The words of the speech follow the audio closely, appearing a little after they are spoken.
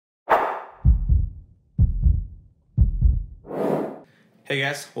Hey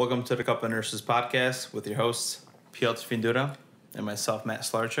guys, welcome to the Couple of Nurses podcast with your hosts, Piotr Findura and myself, Matt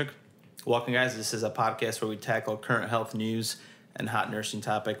Slarchuk. Welcome guys, this is a podcast where we tackle current health news and hot nursing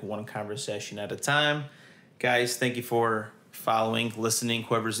topic, one conversation at a time. Guys, thank you for following, listening,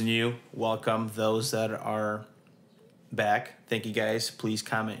 whoever's new. Welcome those that are back. Thank you guys. Please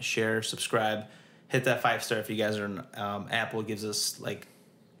comment, share, subscribe. Hit that 5-star if you guys are on Apple. It gives us like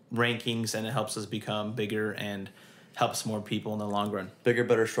rankings and it helps us become bigger and helps more people in the long run. Bigger,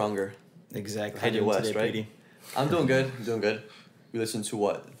 better, stronger. Exactly. How you doing West, today, right? PD? I'm doing good. I'm doing good. We listened to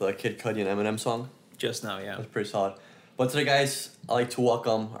what? The Kid Cudi and Eminem song? Just now, yeah. That's pretty solid. But today, guys, I'd like to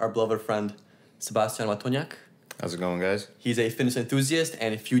welcome our beloved friend, Sebastian Matoniak. How's it going, guys? He's a fitness enthusiast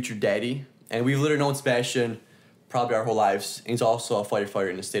and a future daddy. And we've literally known Sebastian probably our whole lives. And he's also a firefighter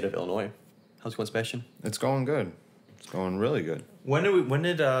in the state of Illinois. How's it going, Sebastian? It's going good. It's going really good. When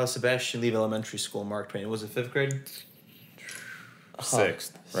did Sebastian leave elementary school, Mark Twain? Was it 5th grade?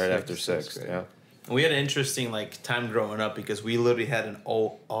 Sixth, right after sixth, yeah. And we had an interesting time growing up because we literally had an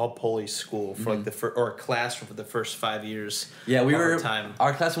all Polish school for or a classroom for the first 5 years. Yeah,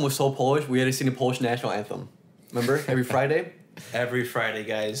 our classroom was so Polish. We had to sing the Polish national anthem. Remember every Friday? Every Friday,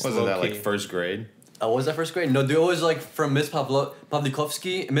 guys. Wasn't that like first grade? Was that first grade? No, dude, it was like from Miss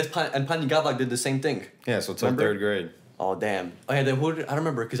Pawlikowski and Pani Gawlak did the same thing. Yeah, so it's like third grade. Oh damn. Oh yeah, then I don't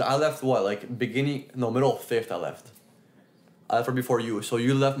remember because I left middle of 5th. I left right before you. So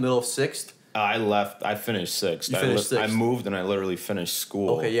you left middle of 6th. I finished 6th. You finished 6th. I moved and I literally finished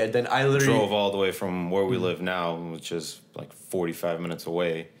school. Okay, yeah. Then I literally drove all the way from where we live now, which is like 45 minutes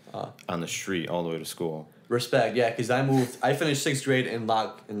away, on the street all the way to school. Respect, yeah, because I finished 6th grade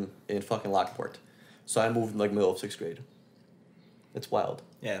in fucking Lockport. So I moved in middle of 6th grade. It's wild.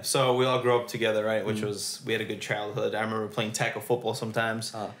 Yeah, so we all grew up together, right? Which was, we had a good childhood. I remember playing tackle football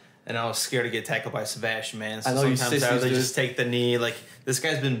sometimes. And I was scared to get tackled by Sebastian, man. So I know sometimes I would just take the knee. This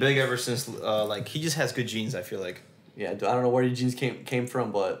guy's been big ever since, he just has good genes, I feel like. Yeah, I don't know where your genes came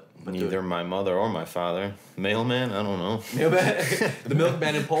from, but Neither my mother or my father. Mailman? I don't know. Mailman? The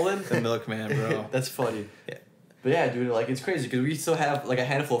milkman in Poland? The milkman, bro. That's funny. Yeah. But yeah, dude, it's crazy because we still have a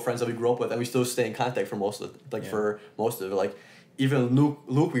handful of friends that we grew up with and we still stay in contact for most of it. Even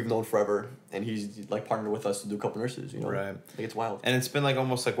Luke we've known forever, and he's partnered with us to do a couple nurses. Right? It's wild. And it's been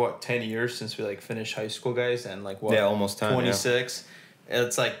almost 10 years since we finished high school, guys, and almost 26. Yeah.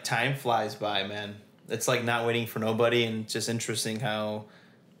 It's time flies by, man. It's not waiting for nobody, and it's just interesting how,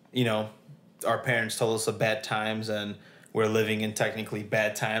 our parents told us of bad times, and we're living in technically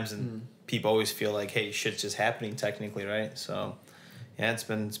bad times, and people always feel hey, shit's just happening technically, right? So, yeah, it's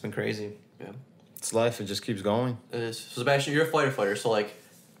been crazy. Yeah. It's life. It just keeps going. It is. So Sebastian, you're a firefighter. So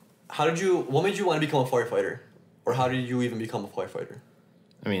what made you want to become a firefighter? Or how did you even become a firefighter?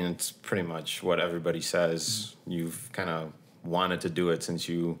 I mean, it's pretty much what everybody says. You've kind of wanted to do it since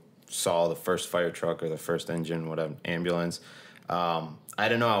you saw the first fire truck or the first engine, whatever, ambulance. I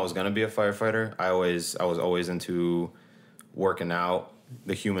didn't know I was going to be a firefighter. I was always into working out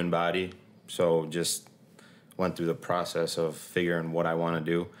the human body. So just went through the process of figuring what I want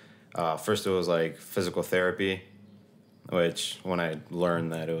to do. First, it was physical therapy, which when I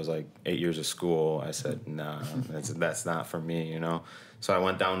learned that it was 8 years of school, I said, nah, that's not for me, So I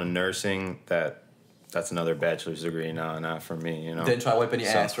went down to nursing. That's another bachelor's degree. No, not for me, Didn't try wiping your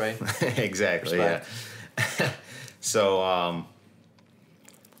ass, right? Exactly, Respect. Yeah. So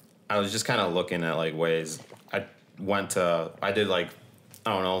I was just kind of looking at ways. I did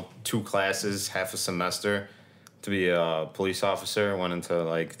 2 classes, half a semester, to be a police officer. Went into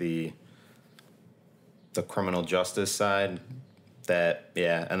the criminal justice side.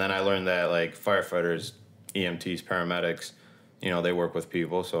 And then I learned that firefighters, EMTs, paramedics, they work with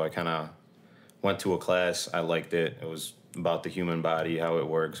people. So I kind of went to a class. I liked it. It was about the human body, how it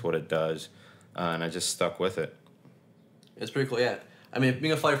works, what it does, and I just stuck with it. It's pretty cool, yeah. I mean,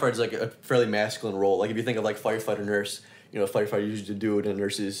 being a firefighter is a fairly masculine role. If you think of firefighter nurse, firefighter usually the dude and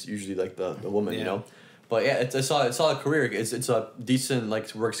nurse is usually the woman, But yeah, it's a solid career. It's a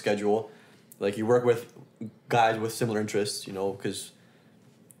decent work schedule. You work with guys with similar interests, because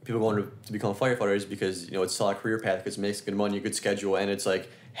people going to become firefighters because it's a solid career path because it makes good money, good schedule, and it's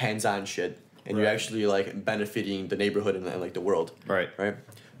hands-on shit, and you're actually benefiting the neighborhood and the world. Right. Right.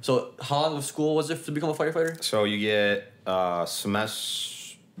 So how long of school was it to become a firefighter? So you get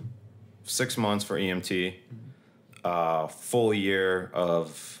semester 6 months for EMT, full year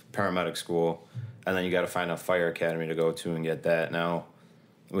of paramedic school. And then you got to find a fire academy to go to and get that. Now,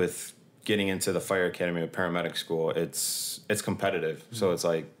 with getting into the fire academy or paramedic school, it's competitive. Mm-hmm. So it's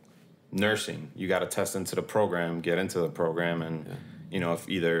nursing. You got to test into the program, get into the program, and if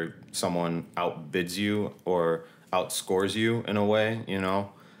either someone outbids you or outscores you in a way, you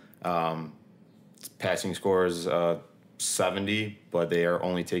know. Passing score is 70, but they are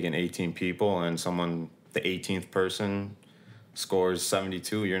only taking 18 people, and the 18th person scores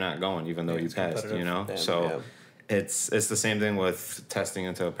 72, you're not going, even though you passed, you know. Damn, so it's the same thing with testing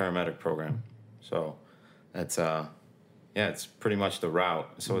into a paramedic program. So that's it's pretty much the route.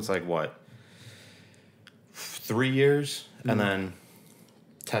 So it's like what, 3 years, and then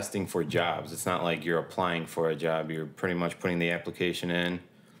testing for jobs. It's not like you're applying for a job. You're pretty much putting the application in,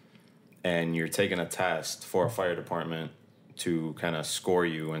 and you're taking a test for a fire department to kind of score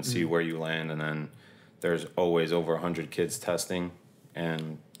you and see where you land. And then there's always over 100 kids testing,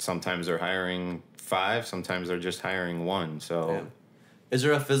 and sometimes they're hiring 5, sometimes they're just hiring 1. So, is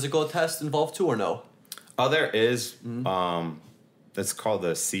there a physical test involved too, or no? Oh, there is. It's called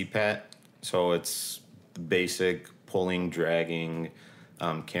the CPAT. So it's basic pulling, dragging,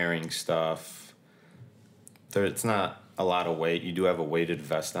 carrying stuff. It's not a lot of weight. You do have a weighted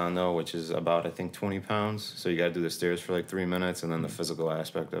vest on though, which is about, I think, 20 pounds. So you got to do the stairs for like 3 minutes, and then the physical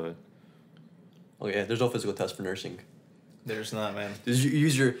aspect of it. Oh yeah, there's no physical test for nursing. There's not, man. Just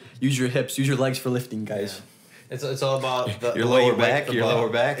use your hips, use your legs for lifting, guys. Yeah. It's all about your lower back. Your lower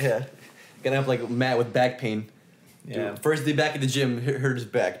back. Yeah, gonna have like Matt with back pain. Yeah. Dude, first day back at the gym, hurt his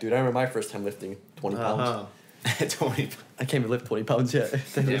back, dude. I remember my first time lifting 20 pounds. 20. I can't even lift 20 pounds yet.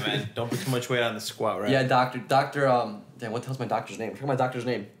 Yeah, man. Don't put too much weight on the squat, right? Yeah, doctor. Damn, what the hell's my doctor's name? I forgot my doctor's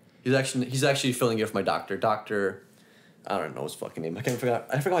name. He's actually filling in for my doctor. Doctor, I don't know his fucking name. I forgot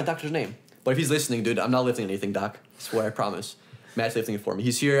my doctor's name. But if he's listening, dude, I'm not lifting anything, doc. I swear, I promise. Matt's lifting it for me.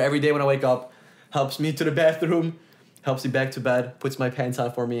 He's here every day when I wake up, helps me to the bathroom, helps me back to bed, puts my pants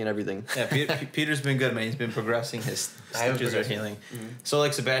on for me and everything. Yeah, Peter's been good, man. He's been progressing. His stitches are healing. Mm-hmm. So,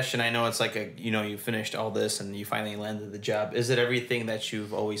 like Sebastian, I know it's like you finished all this and you finally landed the job. Is it everything that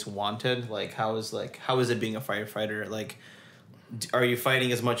you've always wanted? Like, how is it being a firefighter? Like, are you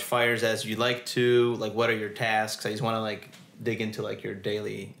fighting as much fires as you'd like to? Like, what are your tasks? I just want to dig into your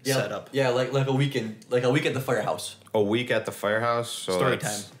daily setup. Yeah, like a weekend, a week at the firehouse. A week at the firehouse. So story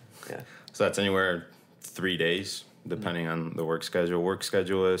time. Yeah. So that's anywhere 3 days, depending on the work schedule. Work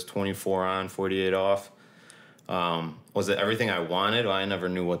schedule is 24 on, 48 off. Was it everything I wanted? Well, I never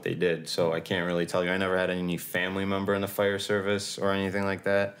knew what they did, so I can't really tell you. I never had any family member in the fire service or anything like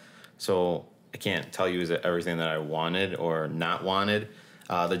that, so I can't tell you is it everything that I wanted or not wanted.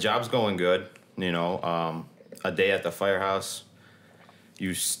 The job's going good, a day at the firehouse,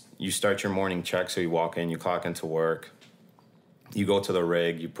 you start your morning check, so you walk in, you clock into work, you go to the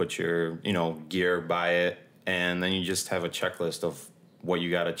rig, you put your gear by it, and then you just have a checklist of what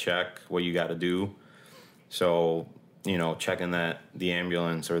you got to check, what you got to do. So checking that the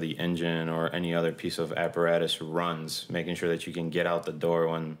ambulance or the engine or any other piece of apparatus runs, making sure that you can get out the door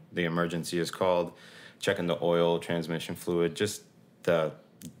when the emergency is called, checking the oil, transmission fluid, just the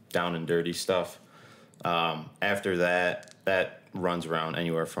down and dirty stuff. After that runs around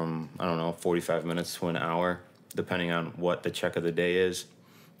anywhere from, 45 minutes to an hour, depending on what the check of the day is.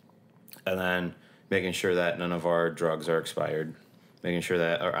 And then making sure that none of our drugs are expired, making sure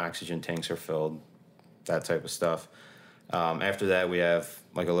that our oxygen tanks are filled, that type of stuff. After that, we have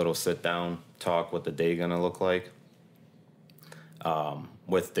a little sit-down talk, what the day going to look like.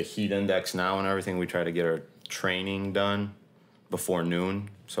 With the heat index now and everything, we try to get our training done before noon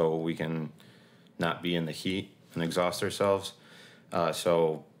so we can not be in the heat and exhaust ourselves.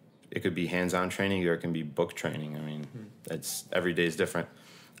 So it could be hands-on training or it can be book training. I mean, every day is different.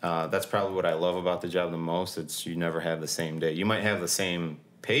 That's probably what I love about the job the most. It's you never have the same day. You might have the same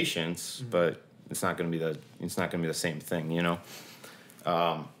patients, but it's not going to be the same thing,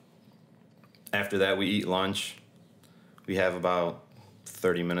 After that, we eat lunch. We have about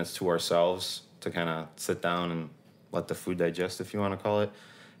 30 minutes to ourselves to kind of sit down and let the food digest, if you want to call it.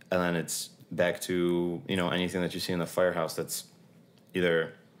 And then it's back to, anything that you see in the firehouse that's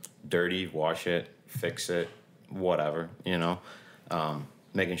either dirty, wash it, fix it, whatever,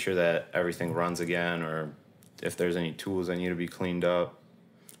 making sure that everything runs again, or if there's any tools that need to be cleaned up,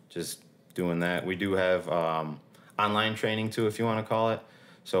 just doing that. We do have online training too, if you want to call it.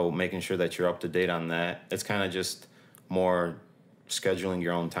 So making sure that you're up to date on that. It's kind of just more scheduling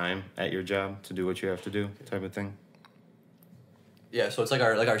your own time at your job to do what you have to do, type of thing. Yeah, so it's like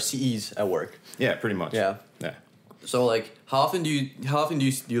our CEs at work. Yeah, pretty much. Yeah. Yeah. So how often do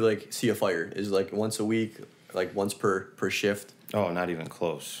you see a fire? Is it once a week, once per shift? Oh, not even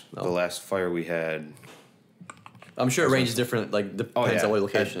close. No. The last fire we had, I'm sure it ranges different. Depends on what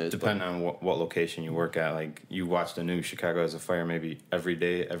location it is. Depending on what location you work at. You watch the news, Chicago has a fire maybe every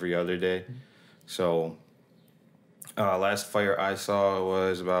day, every other day. So last fire I saw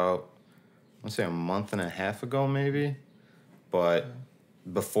was about I'd say a month and a half ago, maybe. But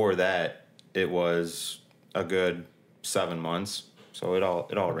before that, it was a good 7 months. So it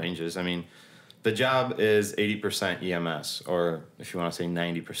all ranges. I mean, the job is 80% EMS, or if you want to say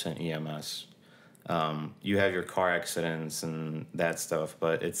 90% EMS. You have your car accidents and that stuff,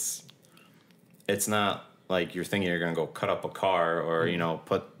 but it's not like you're thinking you're going to go cut up a car or, you know,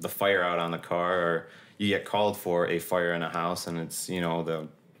 put the fire out on the car, or you get called for a fire in a house and it's, you know,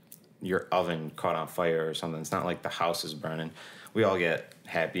 your oven caught on fire or something. It's not like the house is burning. We all get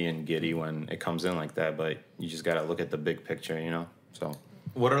happy and giddy when it comes in like that, but you just got to look at the big picture, you know? So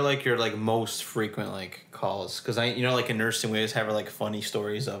what are like your like most frequent like calls? Because like in nursing, we always have like funny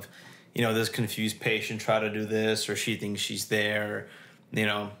stories of, you know, this confused patient try to do this, or she thinks she's there, or, you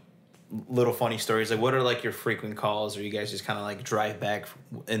know, little funny stories. Like, what are like your frequent calls, or you guys just kind of like drive back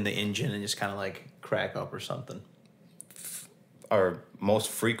in the engine and just kind of like crack up or something? Our most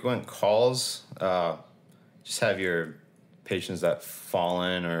frequent calls, just have your patients that fall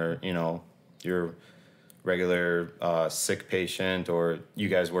in, or, you know, your regular sick patient, or you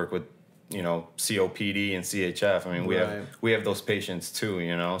guys work with, you know, COPD and CHF. I mean, we have those patients too,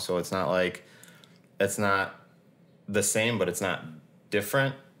 you know, so it's not like, it's not the same, but it's not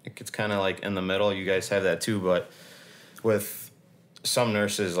different. It's kind of like in the middle. You guys have that too, but with some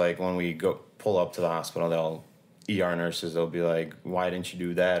nurses, like when we go pull up to the hospital, ER nurses, they'll be like, why didn't you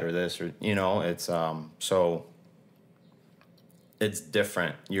do that or this, or, you know, it's, so it's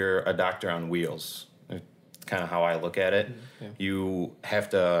different. You're a doctor on wheels. It's kind of how I look at it. Yeah. You have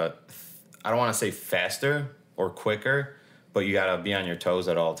to, I don't want to say faster or quicker, but you got to be on your toes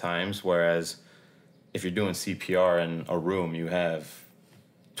at all times. Whereas if you're doing CPR in a room, you have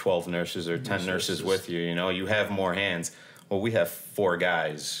 12 nurses or 10 nurses with you, you know, you have more hands. Well, we have 4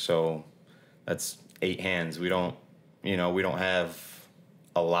 guys, so that's 8 hands. We don't have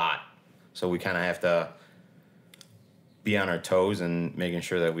a lot. So we kind of have to be on our toes and making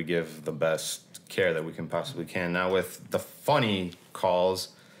sure that we give the best care that we can possibly can. Now with the funny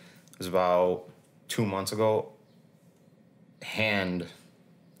calls, it was about 2 months ago,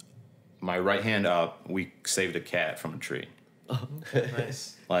 my right hand up, we saved a cat from a tree. Oh,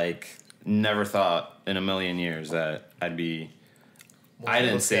 nice. Like, never thought in a million years that I'd be. I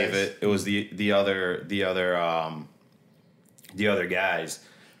didn't save it. It was the other guys.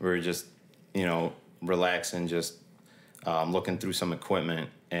 We were just, you know, relaxing, just looking through some equipment,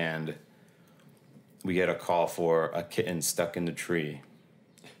 and we get a call for a kitten stuck in the tree.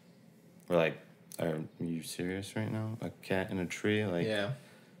 We're like, are you serious right now? A cat in a tree? Like, yeah.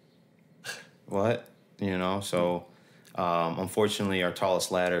 What? You know, so unfortunately our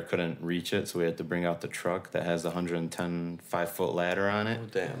tallest ladder couldn't reach it, so we had to bring out the truck that has the 110 5-foot ladder on it. Oh,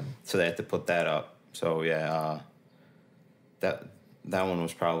 damn. So they had to put that up. So yeah, that one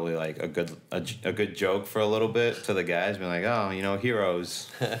was probably like a good joke for a little bit to the guys, being like, oh, you know, heroes.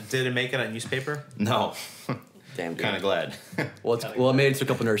 Did it make it on newspaper? No. Damn, kind of glad. Well, it made it to a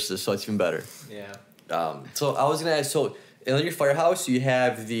couple nurses, so it's even better. Yeah. So I was gonna ask, so in your firehouse, you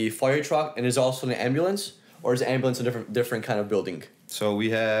have the fire truck, and there's also an ambulance, or is the ambulance a different kind of building? So we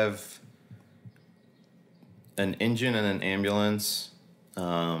have an engine and an ambulance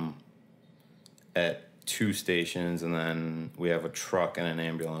at 2 stations, and then we have a truck and an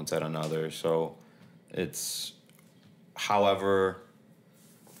ambulance at another. So it's however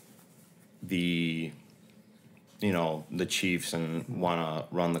the chiefs and want to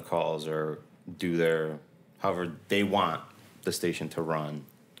run the calls or do their however they want the station to run,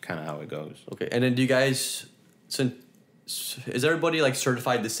 kind of how it goes. Okay, and then do you guys, is everybody like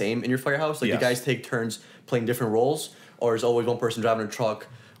certified the same in your firehouse? Like, yes. Do you guys take turns playing different roles, or is always one person driving a truck,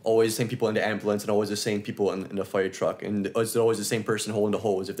 always the same people in the ambulance, and always the same people in the fire truck, and is it always the same person holding the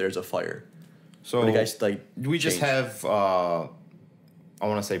hose if there's a fire? So do you guys like? We just have I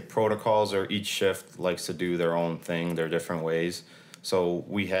want to say protocols, or each shift likes to do their own thing, their different ways. So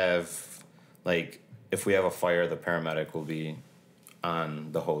we have, like, if we have a fire, the paramedic will be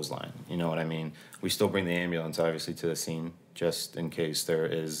on the hose line. You know what I mean? We still bring the ambulance, obviously, to the scene, just in case there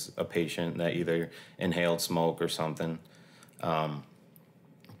is a patient that either inhaled smoke or something.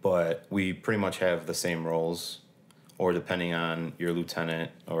 But we pretty much have the same roles, or depending on your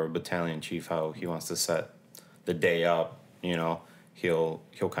lieutenant or battalion chief, how he wants to set the day up, you know, he'll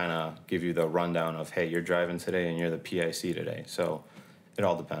kind of give you the rundown of, hey, you're driving today and you're the PIC today. So it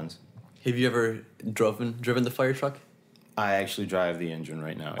all depends. Have you ever driven the fire truck? I actually drive the engine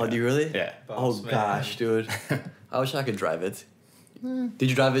right now. Oh, do you really? Yeah. Oh, gosh, dude. I wish I could drive it.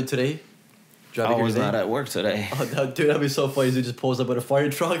 Did you drive it today? Driving I was your not day? at work today. Oh, dude, that'd be so funny. Dude just pulls up with a fire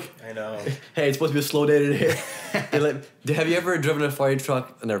truck. I know. Hey, it's supposed to be a slow day today. Have you ever driven a fire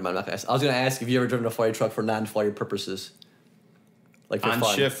truck? Never mind, I'm not gonna ask. I was gonna ask if you ever driven a fire truck for non-fire purposes. Like for On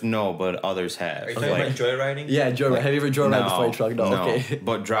fun. shift, no, but others have. Are you talking about joyriding? Yeah, joyride. Have you ever joyrided the fire truck? No, okay.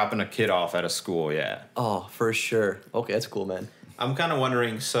 But dropping a kid off at a school, yeah. Oh, for sure. Okay, that's cool, man. I'm kind of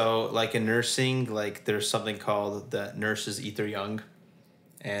wondering, so like in nursing, like there's something called that nurses eat their young.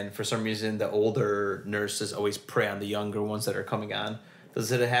 And for some reason, the older nurses always prey on the younger ones that are coming on.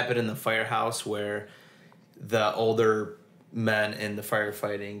 Does it happen in the firehouse where the older men in the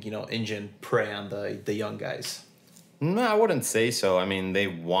firefighting, engine prey on the young guys? No, I wouldn't say so. I mean, they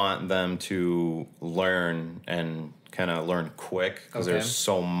want them to learn and kind of learn quick because Okay. there's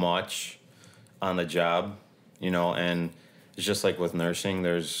so much on the job, and it's just like with nursing,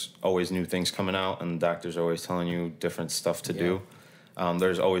 there's always new things coming out and doctors are always telling you different stuff to do.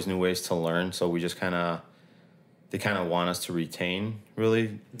 There's always new ways to learn, so we just they kind of want us to retain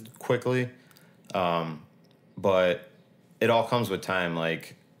really quickly. But it all comes with time,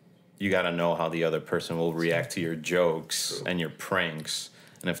 like, you got to know how the other person will react to your jokes and your pranks.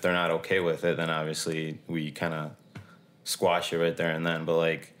 And if they're not okay with it, then obviously we kind of squash it right there and then. But,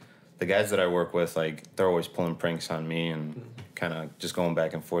 like, the guys that I work with, like, they're always pulling pranks on me and kind of just going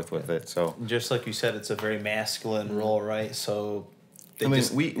back and forth with it. So Just like you said, it's a very masculine role, right? So they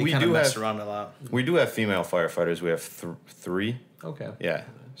we kind of do mess have around a lot. we do have female firefighters. We have three. Okay. Yeah.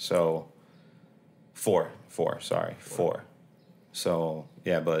 So four. So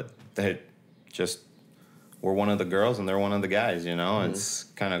yeah, but they we're one of the girls and they're one of the guys, It's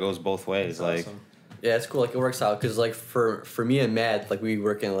kind of goes both ways. That's like awesome. Yeah, it's cool. Like, it works out because, like, for me and Matt, like, we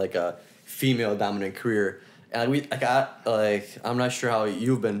work in, like, a female-dominant career. And I'm not sure how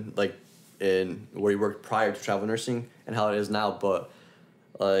you've been, like, in where you worked prior to travel nursing and how it is now, but,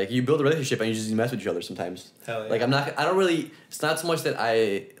 like, you build a relationship and you just mess with each other sometimes. Hell yeah. Like, it's not so much that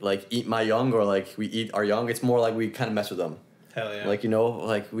I, like, eat my young or, like, we eat our young. It's more like we kind of mess with them. Hell yeah. Like,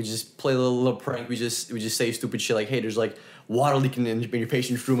 like, we just play a little prank. We just say stupid shit like, hey, there's, like, water leaking in your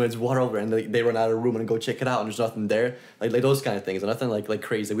patient's room and it's water over, and they run out of the room and go check it out and there's nothing there. Like those kind of things. Nothing like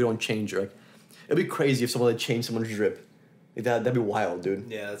crazy. We don't change. Like, it'd be crazy if someone had changed someone's drip. Like, that'd be wild,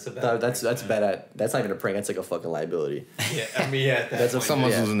 dude. Yeah, that's a bad That's bad. That's not even a prank. That's like a fucking liability. Yeah, I mean, yeah. That's if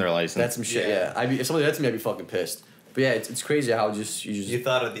someone's losing their license. That's some shit. Yeah. Yeah. If somebody did that to me, I'd be fucking pissed. But yeah, it's crazy how you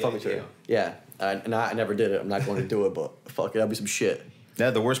thought of the fuck with idea. her. Yeah. And I never did it. I'm not going to do it, but fuck it, that'd be some shit.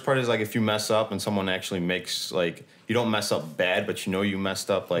 Yeah, the worst part is, like, if you mess up and someone actually makes, like, you don't mess up bad, but you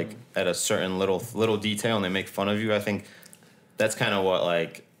messed up, like, at a certain little detail and they make fun of you. I think that's kind of what,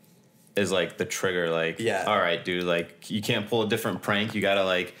 like, is, like, the trigger. Like, Yeah. All right, dude, like, you can't pull a different prank. You gotta,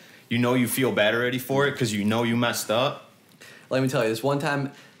 like, you feel bad already for it because you messed up. Let me tell you, this one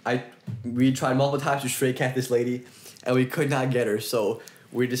time, we tried multiple times to straight cat this lady, and we could not get her. So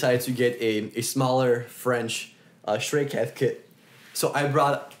we decided to get a smaller French straight cat kit. So I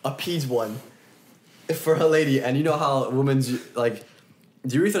brought a peds one for a lady, and you know how women's, like,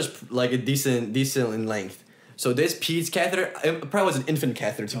 the urethra's like a decent in length. So this peds catheter, it probably was an infant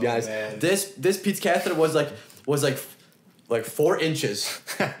catheter, to be honest. Man. This peds catheter was like 4 inches.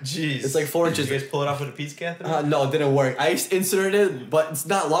 Jeez. It's like 4 inches. Did you guys pull it off with a peds catheter? No, it didn't work. I inserted it, but it's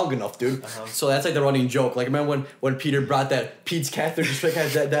not long enough, dude. Uh-huh. So that's like the running joke. Like, remember when Peter brought that peds catheter to straight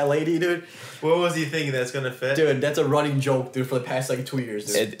cat that lady, dude? What was he thinking that's gonna fit? Dude, that's a running joke, dude, for the past like 2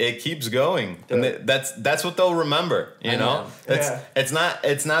 years, dude. It keeps going, and that's what they'll remember. I know. It's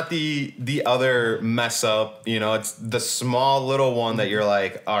not the other mess up. It's the small little one that you're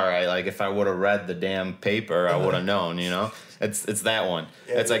like, all right, like, if I would have read the damn paper, I would have known. It's that one.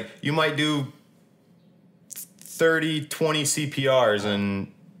 Yeah, it's like you might do 30, 20 CPRs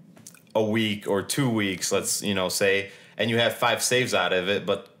in a week or 2 weeks, let's say, and you have 5 saves out of it,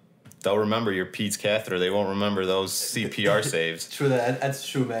 but they'll remember your peds catheter. They won't remember those CPR saves. True, that's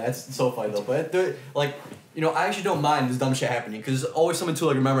true, man. That's so funny though. But dude, like, I actually don't mind this dumb shit happening because there's always someone to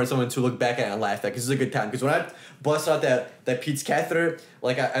like remember and someone to look back at and laugh at because it's a good time. Because when I bust out that peds catheter,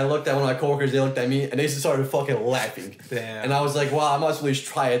 like, I looked at one of my coworkers, they looked at me and they just started fucking laughing. Damn. And I was like, wow, I might as well just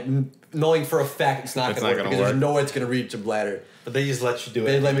try it, knowing for a fact it's not gonna work because there's no way it's gonna reach your bladder. But they just let you do it.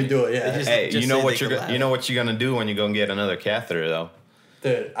 They let me do it, yeah. Just You know say what they you're gonna do when you go and get another catheter though.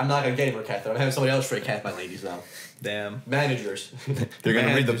 Dude, I'm not gonna get any more catheter. I'm having somebody else straight cath my ladies now. Damn. Managers. You're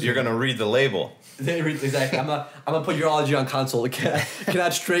gonna read the label. They read exactly. I'm gonna put urology on console.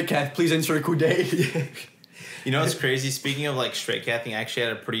 Cannot straight cath. Please insert coude. You know what's crazy? Speaking of like straight cathing, I actually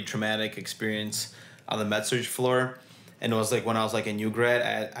had a pretty traumatic experience on the med-surg floor. And it was like when I was like a new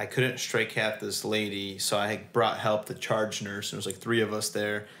grad, I couldn't straight cath this lady, so I brought help, the charge nurse, and there was like 3 of us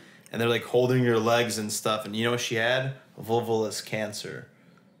there. and they're like holding your legs and stuff. And you know what she had? Vulvaless cancer.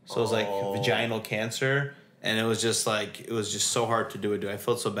 So it was like vaginal cancer, and it was just so hard to do it. Dude, I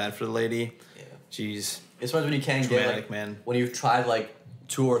felt so bad for the lady. Yeah. Jeez. It's when you can't get like, man. When you've tried like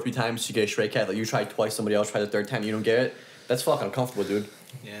 2 or 3 times to get a straight cat, like you tried twice, somebody else tried the 3rd time, you don't get it. That's fucking uncomfortable, dude.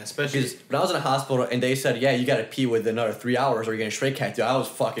 Yeah, especially because when I was in a hospital and they said, yeah, you gotta pee within another 3 hours or you're getting straight cat, dude, I was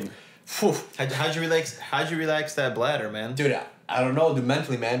fucking. Whew. How'd you relax that bladder, man? Dude, I don't know, dude.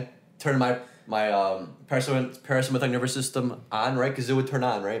 Mentally, man, turn my parasympathetic nervous system on, right? Because it would turn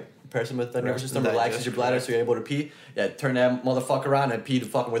on, right? Parasympathetic nervous system relaxes your bladder so you're able to pee. Yeah, turn that motherfucker on and peed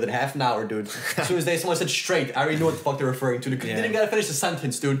fucking within half an hour, dude. As soon as someone said straight, I already knew what the fuck they're referring to. They didn't gotta finish the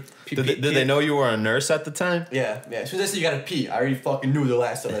sentence, dude. Did they know you were a nurse at the time? Yeah. As soon as they said you gotta pee, I already fucking knew the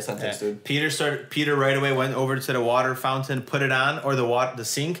last of that sentence, dude. Peter right away went over to the water fountain, put it on, or the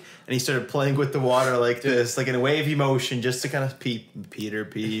sink, and he started playing with the water like this, like in a wavy motion, just to kind of pee. Peter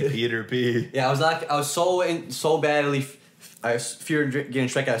pee. Yeah, I was so badly. I feared getting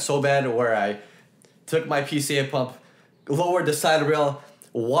strike out so bad where I took my PCA pump, lowered the side rail,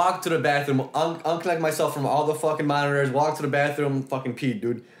 walked to the bathroom, unconnect myself from all the fucking monitors, walked to the bathroom, fucking peed,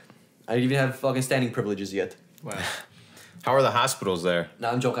 dude. I didn't even have fucking standing privileges yet. Wow. How are the hospitals there? No,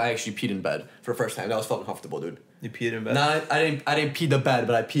 I'm joking. I actually peed in bed for the first time. That was fucking comfortable, dude. You peed in bed? No, I didn't pee the bed,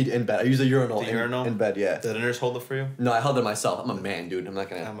 but I peed in bed. I used a urinal. In bed, yeah. Did the nurse hold it for you? No, I held it myself. I'm a man, dude. I'm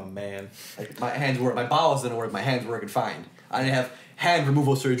a man. Like, my hands work. My bowels didn't work. My hands working fine. I didn't have hand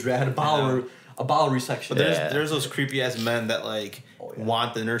removal surgery. I had a bowel resection. But there's those creepy ass men that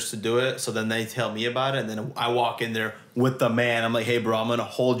want the nurse to do it, so then they tell me about it, and then I walk in there with the man. I'm like, hey bro, I'm gonna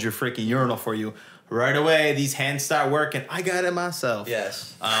hold your freaking urinal for you. Right away, these hands start working. I got it myself.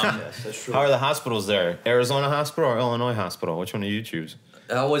 Yes. Yes, that's true. How are the hospitals there? Arizona Hospital or Illinois Hospital? Which one do you choose?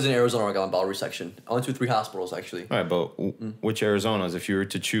 I was in Arizona where I got my bowel resection. I went to 3 hospitals, actually. All right, but which Arizonas? If you were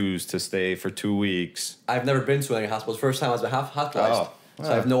to choose to stay for 2 weeks. I've never been to any hospitals. First time I was hospitalized. Oh.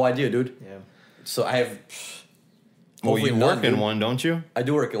 So I have no idea, dude. Yeah. So I have... Well, you work in one, don't you? I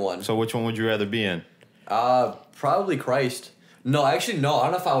do work in one. So which one would you rather be in? Probably Christ. No, actually, no. I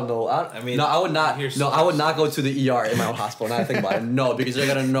don't know if I would know. I would not. No, I would not go to the ER in my own hospital. Now I think about it. No, because they're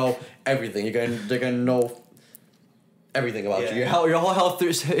gonna know everything. They're gonna know everything about you. Your whole health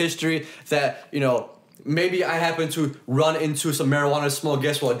history. That maybe I happen to run into some marijuana smoke.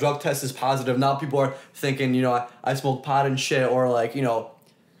 Guess what? Drug test is positive. Now people are thinking I smoke pot and shit, or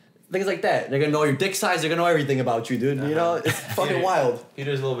things like that. They're gonna know your dick size. They're gonna know everything about you, dude. It's fucking wild.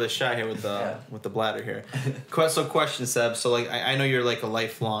 Peter's a little bit shy here with the bladder here. So question, Seb. So I know you're like a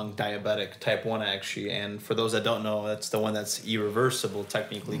lifelong diabetic, type 1 actually, and for those that don't know, that's the one that's irreversible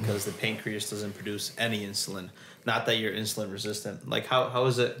technically because the pancreas doesn't produce any insulin. Not that you're insulin resistant. Like how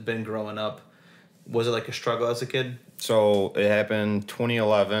has it been growing up? Was it like a struggle as a kid? So it happened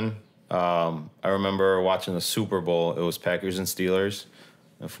 2011. I remember watching the Super Bowl. It was Packers and Steelers.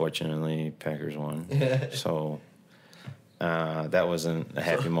 Unfortunately, Packers won. So that wasn't a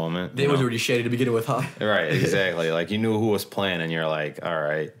happy moment. They was already shady to begin with, huh? Right, exactly. Like you knew who was playing, and you're like, all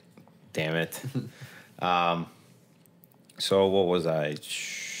right, damn it. So what was I?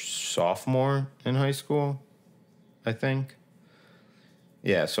 Sophomore in high school, I think.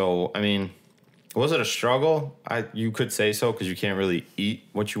 Yeah. So I mean, was it a struggle? You could say so because you can't really eat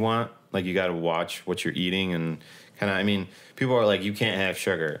what you want. Like you got to watch what you're eating and. People are like, you can't have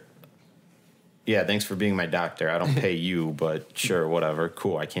sugar. Yeah, thanks for being my doctor. I don't pay you, but sure, whatever.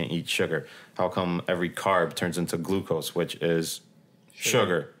 Cool, I can't eat sugar. How come every carb turns into glucose, which is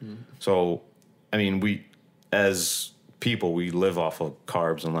sugar? Mm-hmm. So, we, as people, we live off of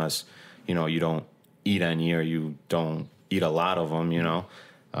carbs unless, you don't eat any or you don't eat a lot of them,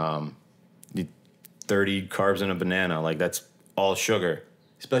 30 carbs in a banana, like that's all sugar.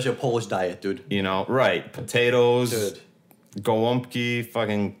 Especially a Polish diet, dude. Right. Potatoes, dude. Gołąbki,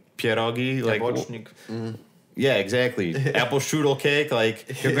 fucking pierogi. Yeah, exactly. Apple strudel cake.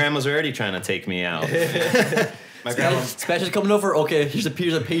 Like, your grandma's already trying to take me out. My grandma... Sebastian's coming over. Okay, here's a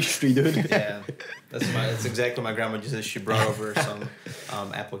pastry, dude. Yeah. That's exactly what my grandma just did. She brought over some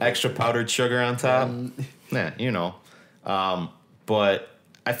apple cake. Extra powdered sugar on top. But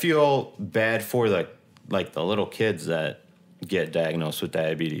I feel bad for the little kids that get diagnosed with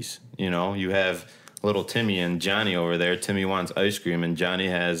diabetes. You have little Timmy and Johnny over there. Timmy wants ice cream and Johnny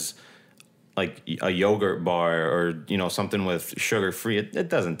has like a yogurt bar or something with sugar free. It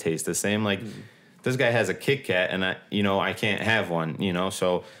doesn't taste the same. This guy has a Kit Kat and I can't have one.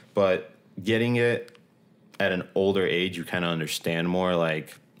 So but getting it at an older age, you kind of understand more.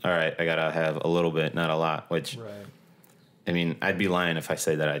 Like, all right, I gotta have a little bit, not a lot. Which I'd be lying if I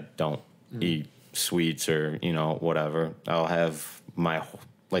say that I don't eat sweets or whatever. I'll have my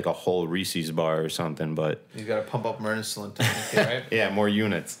like a whole Reese's bar or something, but You got to pump up more insulin, technically, right? yeah, more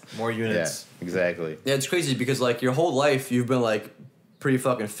units. More units. Yeah, exactly. Yeah, it's crazy because like your whole life you've been like pretty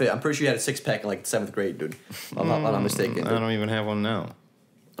fucking fit. I'm pretty sure you had a 6-pack in like 7th grade, dude. I'm not mistaken. I don't even have one now.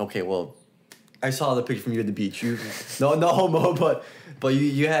 Okay, well, I saw the picture from you at the beach. You, no homo, but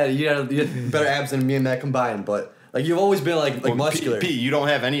you had better abs than me and Matt combined. But like you've always been like Well, muscular. P, you don't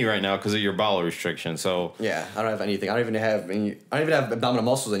have any right now because of your bowel restriction. So Yeah, I don't have anything. I don't even have abdominal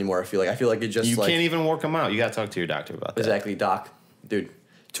muscles anymore. I feel like it just you like, can't even work them out. You got to talk to your doctor about that. exactly, doc, dude.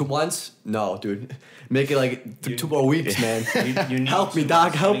 2 months? No, dude. Make it like 2 more weeks, man. You need Help me,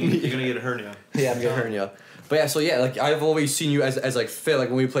 doc. Help me. You're going to get a hernia. Yeah, I'm getting hernia. But yeah, so yeah, like I've always seen you as like fit. Like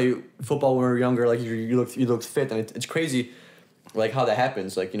when we play football when we were younger, like you looked fit, and it's crazy, like how that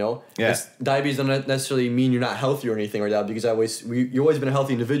happens. Like Yeah. it's, diabetes doesn't necessarily mean you're not healthy or anything like that. Because you've always been a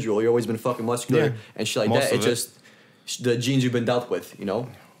healthy individual. You've always been fucking muscular Yeah. and shit like Most that. of It's it. just the genes you've been dealt with.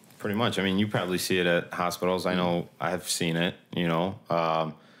 Pretty much. I mean, you probably see it at hospitals. I know I've seen it,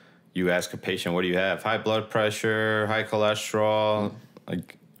 you ask a patient, what do you have? High blood pressure, high cholesterol,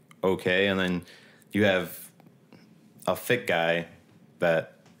 like, okay. And then you have a fit guy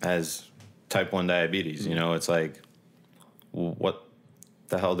that has type 1 diabetes, it's like, well, what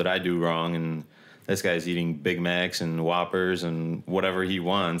the hell did I do wrong? And this guy's eating Big Macs and Whoppers and whatever he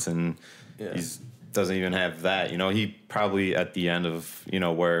wants, and he's doesn't even have that. He probably at the end of,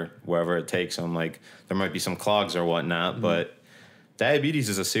 wherever it takes him, like there might be some clogs or whatnot, but diabetes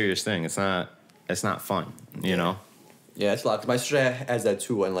is a serious thing. It's not fun, Yeah, it's a lot. 'Cause my sister has that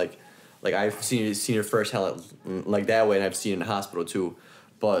too, and like I've seen her firsthand like that way, and I've seen it in the hospital too.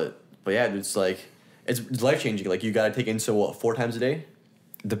 But yeah, it's like it's life changing. Like you gotta take insulin 4 times a day.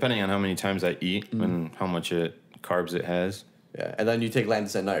 Depending on how many times I eat and how much carbs it has. Yeah, and then you take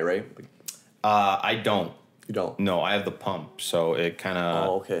Lantus at night, right? I don't. You don't. No, I have the pump, so it kind of.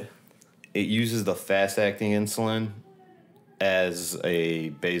 Oh, okay. It uses the fast-acting insulin as a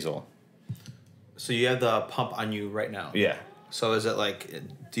basal. So you have the pump on you right now? Yeah. So is it like,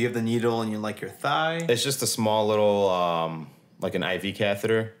 do you have the needle in your thigh? It's just a small little, like an IV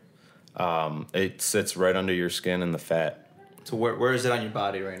catheter. It sits right under your skin and the fat. So where is it on your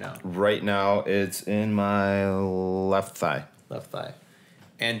body right now? Right now, it's in my left thigh. Left thigh.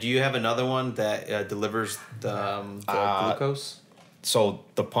 And do you have another one that delivers the glucose? So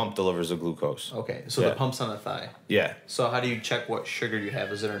the pump delivers the glucose. Okay, so Yeah. the pump's on the thigh. Yeah. So how do you check what sugar you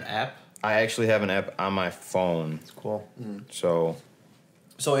have? Is there an app? I actually have an app on my phone. It's cool. So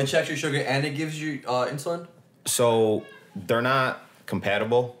So it checks your sugar and it gives you insulin. So they're not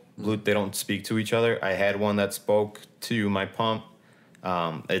compatible. They don't speak to each other. I had one that spoke to my pump.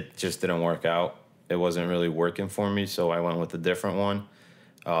 It just didn't work out. It wasn't really working for me, so I went with a different one.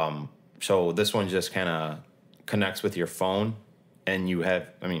 So this one just kind of connects with your phone, and you have,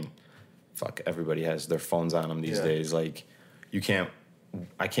 everybody has their phones on them these days. Like,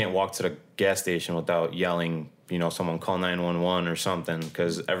 I can't walk to the gas station without yelling, someone call 911 or something,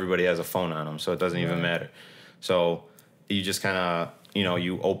 because everybody has a phone on them, so it doesn't even matter. So you just kind of,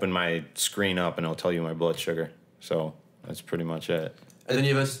 you open my screen up and it'll tell you my blood sugar. So that's pretty much it. And then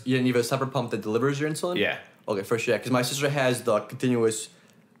you have a separate pump that delivers your insulin. Yeah. Okay, for sure. Because my sister has the continuous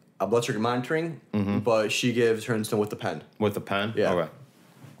blood sugar monitoring, but she gives her insulin with the pen. With the pen? Yeah. Okay.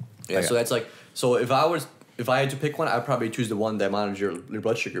 Yeah. Okay. So that's like, so if I had to pick one, I'd probably choose the one that monitors your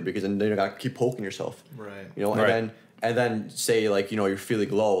blood sugar, because then you gotta keep poking yourself. Right. Right. And then say like you're feeling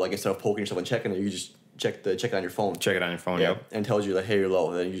low, like instead of poking yourself and checking it, you just check it on your phone. Check it on your phone, yep. And tells you like, hey, you're low,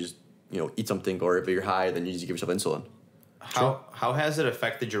 and then you just eat something, or if you're high, then you just give yourself insulin. How has it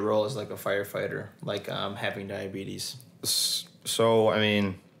affected your role as like a firefighter, like having diabetes? So,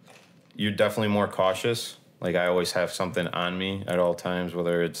 you're definitely more cautious. Like, I always have something on me at all times,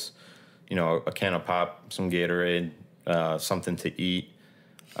 whether it's, a can of pop, some Gatorade, something to eat.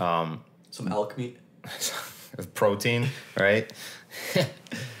 Some elk meat. Protein, right?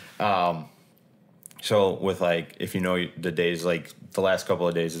 So with like, if the days, like the last couple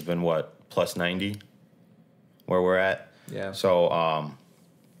of days has been what, plus 90 where we're at. Yeah. So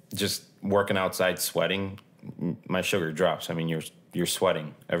just working outside, sweating, my sugar drops. You're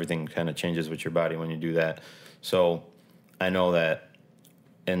sweating. Everything kind of changes with your body when you do that. So I know that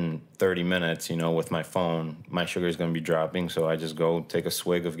in 30 minutes, with my phone, my sugar is going to be dropping. So I just go take a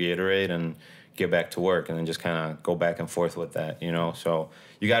swig of Gatorade and get back to work, and then just kind of go back and forth with that, So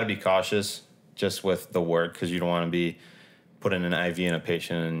you got to be cautious just with the work, because you don't want to be putting an IV in a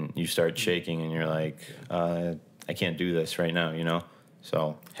patient and you start shaking and you're like, I can't do this right now,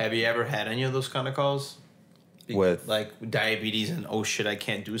 So Have you ever had any of those kind of calls? With like diabetes and, oh shit, I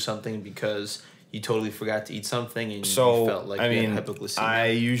can't do something because you totally forgot to eat something and you So, felt like I you mean, had hypoglycemia? I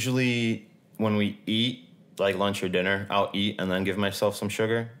usually, when we eat, like lunch or dinner, I'll eat and then give myself some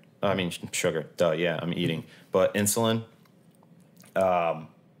sugar. I mean, sugar, duh, yeah, I'm eating. But insulin,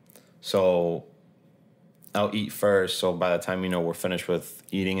 so I'll eat first. So by the time, we're finished with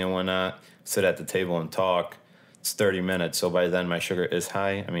eating and whatnot, sit at the table and talk, it's 30 minutes. So by then my sugar is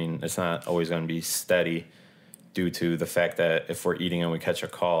high. I mean, it's not always going to be steady due to the fact that if we're eating and we catch a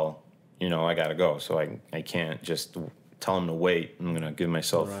call, I got to go. So I can't just tell them to wait. I'm going to give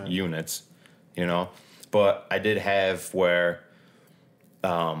myself units, But I did have where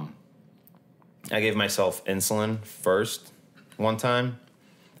I gave myself insulin first one time.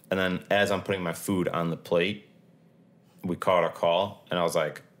 And then as I'm putting my food on the plate, we caught a call. And I was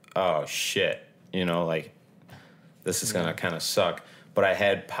like, oh, shit. This is going to kind of suck. But I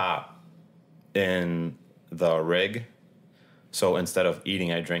had pop in the rig. So instead of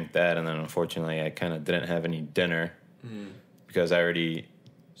eating, I drank that. And then unfortunately, I kind of didn't have any dinner because I already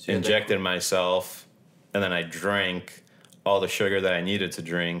injected myself. And then I drank all the sugar that I needed to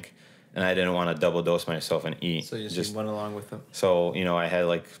drink. And I didn't want to double dose myself and eat. So you just went along with them. So, I had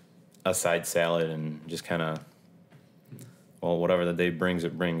like a side salad and just kind of, whatever the day brings,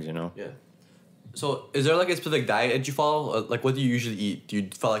 it brings, Yeah. So is there like a specific diet that you follow? Like what do you usually eat? Do you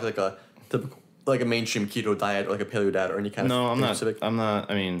follow like a typical, like a mainstream keto diet or like a paleo diet or any kind of No, I'm not. specific? I'm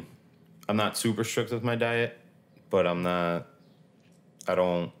not super strict with my diet, but I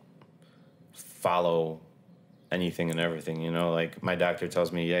don't follow anything and everything, like my doctor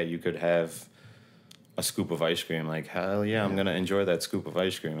tells me, yeah, you could have a scoop of ice cream. Like, hell yeah, I'm going to enjoy that scoop of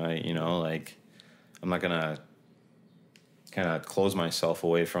ice cream. I'm not going to kind of close myself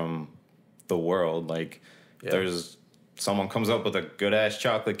away from the world. Like, there's someone comes up with a good ass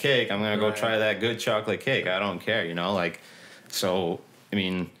chocolate cake, I'm going to go try that good chocolate cake. I don't care, so, I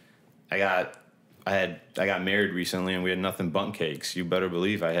mean, I got married recently and we had nothing but cakes. You better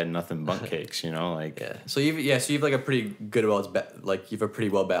believe I had nothing but cakes, Yeah. So you've like a pretty good you have a pretty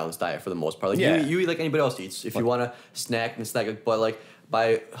well balanced diet for the most part. Like you eat like anybody else eats. If you want to snack, but like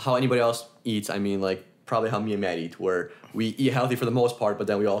by how anybody else eats, I mean like probably how me and Matt eat, where we eat healthy for the most part, but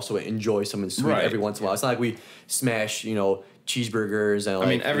then we also enjoy something sweet every once in a while. It's not like we smash, cheeseburgers and I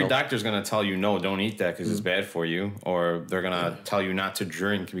mean, every doctor's going to tell you, no, don't eat that because it's bad for you. Or they're going to tell you not to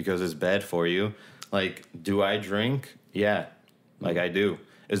drink because it's bad for you. Like, do I drink? Yeah, like I do.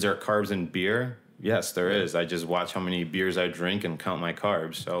 Is there carbs in beer? Yes, there is. I just watch how many beers I drink and count my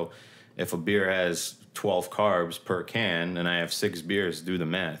carbs. So if a beer has 12 carbs per can and I have 6 beers, do the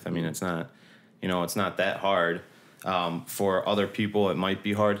math. I mean, it's not, it's not that hard. For other people, it might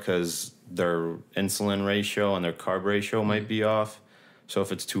be hard because their insulin ratio and their carb ratio might be off. So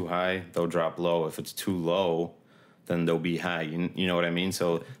if it's too high, they'll drop low. If it's too low, then they'll be high. You know what I mean?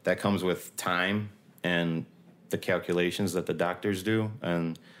 So that comes with time and the calculations that the doctors do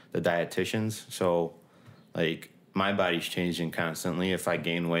and the dietitians. So, like, my body's changing constantly. If I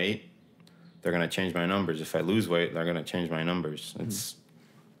gain weight, they're going to change my numbers. If I lose weight, they're going to change my numbers. It's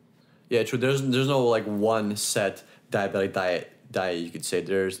Yeah, true. There's no like one set diabetic diet you could say.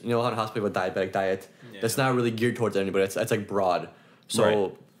 There's how in hospital have a diabetic diet that's not really geared towards anybody. It's like broad.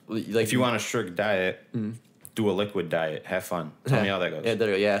 So like if you want a strict diet, do a liquid diet. Have fun. Tell me how that goes. Yeah, there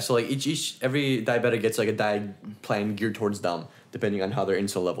you go. Yeah, so like every diabetic gets like a diet plan geared towards them, depending on how their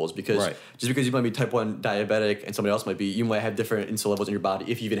insulin levels. Because just because you might be type 1 diabetic and somebody else might be, you might have different insulin levels in your body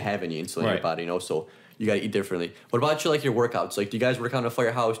if you even have any insulin in your body. So you gotta eat differently. What about your workouts? Like, do you guys work out in a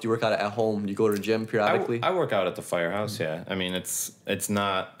Firehouse? Do you work out at home? Do you go to the gym periodically? I work out at the Firehouse. Yeah, I mean it's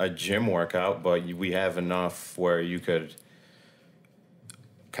not a gym workout, but we have enough where you could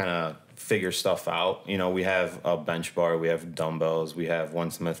kind of figure stuff out. We have a bench bar, we have dumbbells, we have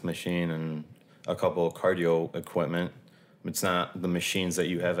one Smith machine and a couple of cardio equipment. It's not the machines that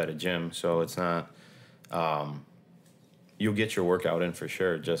you have at a gym, so it's not. You'll get your workout in for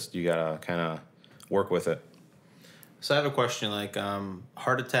sure. Just you gotta kind of work with it. So I have a question. Like,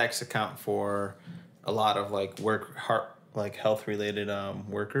 heart attacks account for a lot of health related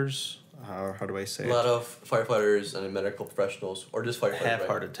workers. How do I say a lot of firefighters and medical professionals, or just firefighters have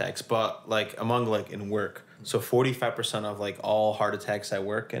heart attacks, but among in work. So 45% of all heart attacks at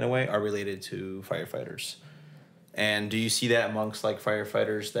work in a way are related to firefighters. And do you see that amongst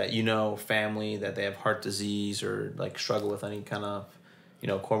firefighters that family that they have heart disease or struggle with any kind of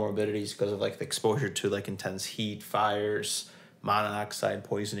comorbidities because of the exposure to intense heat, fires, monoxide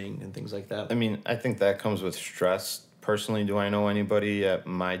poisoning, and things like that? I mean, I think that comes with stress. Personally, do I know anybody at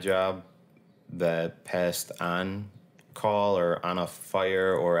my job that passed on call or on a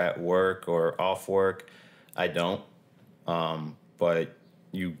fire or at work or off work? I don't. But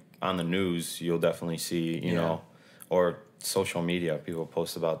on the news, you'll definitely see, you know, or social media, people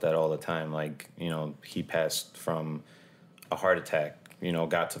post about that all the time. Like, you know, he passed from a heart attack, you know,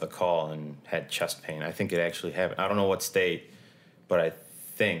 got to the call and had chest pain. I think it actually happened. I don't know what state, but I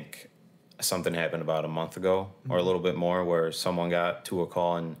think something happened about a month ago or a little bit more, where someone got to a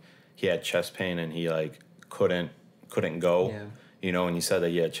call and he had chest pain and he like couldn't go, you know, and he said that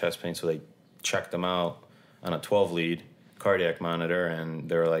he had chest pain. So they checked him out on a 12 lead cardiac monitor, and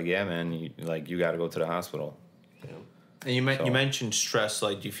they were like, yeah, man, you got to go to the hospital. Yeah. And you mentioned stress.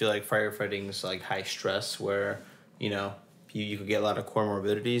 Like, do you feel like firefighting is like high stress, where, you know, you could get a lot of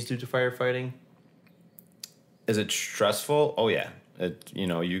comorbidities due to firefighting? Is it stressful? Oh yeah. You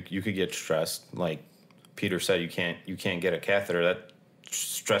know, you could get stressed. Like Peter said, you can't get a catheter. That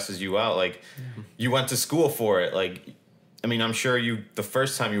stresses you out. Like, you went to school for it. Like, I mean, I'm sure the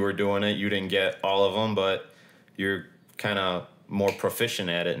first time you were doing it, you didn't get all of them, but you're kind of more proficient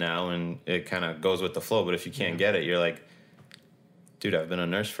at it now, and it kind of goes with the flow. But if you can't get it, you're like, dude, I've been a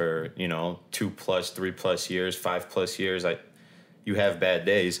nurse for, you know, 2+, 3+ years, 5+ years. You have bad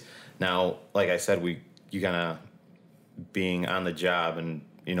days. Now, like I said, you kind of being on the job, and,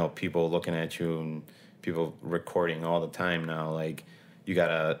 you know, people looking at you and people recording all the time now. Like, you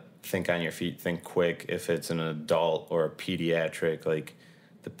gotta think on your feet, think quick. If it's an adult or a pediatric, like,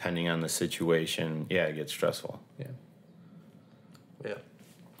 depending on the situation, yeah, it gets stressful. Yeah.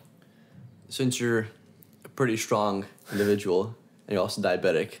 Since you're a pretty strong individual and you're also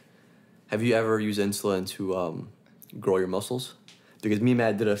diabetic, have you ever used insulin to grow your muscles? Because me and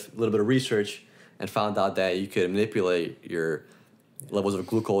Matt did a little bit of research and found out that you could manipulate your levels of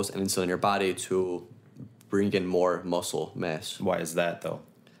glucose and insulin in your body to bring in more muscle mass. Why is that, though?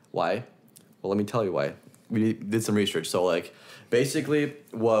 Why? Well, let me tell you why. We did some research. So, like, basically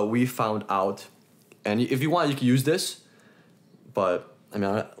what we found out, and if you want, you can use this, but, I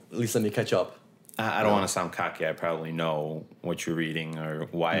mean, at least let me catch up. I don't want to sound cocky. I probably know what you're reading or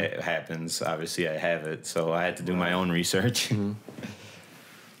why it happens. Obviously, I have it, so I had to do my own research.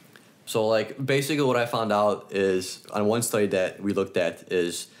 So, like, basically what I found out is, on one study that we looked at,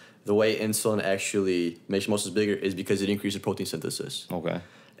 is the way insulin actually makes muscles bigger is because it increases protein synthesis. Okay.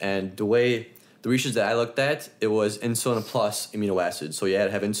 And the research that I looked at, it was insulin plus amino acids. So you had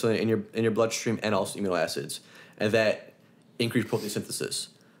to have insulin in your bloodstream and also amino acids. And that increased protein synthesis.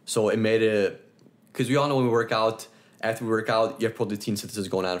 So it made it, because we all know when we work out, after we work out, you have protein synthesis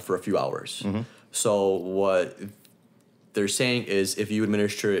going on for a few hours. So what they're saying is, if you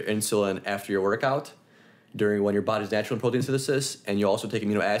administer insulin after your workout, during when your body's natural protein synthesis, and you also take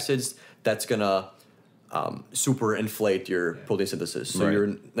amino acids, that's gonna super inflate your protein synthesis. So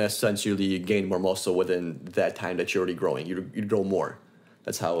you're essentially gain more muscle within that time that you're already growing. You grow more.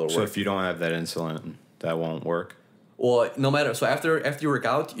 That's how it'll work. So if you don't have that insulin, that won't work? Well, no matter. So after you work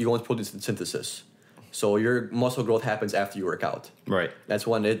out, you go into protein synthesis. So your muscle growth happens after you work out. Right. That's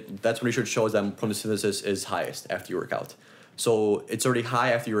when research shows that protein synthesis is highest after you work out. So it's already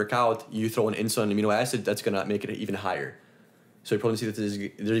high after you work out. You throw an insulin and amino acid, that's gonna make it even higher. So your protein synthesis,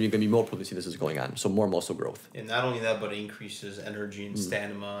 there's even gonna be more protein synthesis going on. So more muscle growth. And not only that, but it increases energy and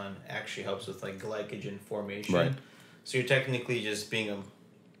stamina, and actually helps with like glycogen formation. Right. So you're technically just being a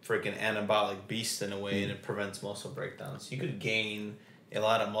freaking anabolic beast in a way, and it prevents muscle breakdowns. You could gain a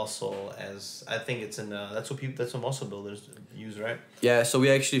lot of muscle, as I think it's in that's what muscle builders use, right? Yeah, so we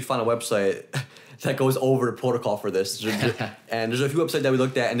actually found a website that goes over the protocol for this. And there's a few websites that we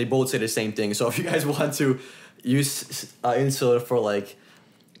looked at, and they both say the same thing. So if you guys want to use insulin for, like,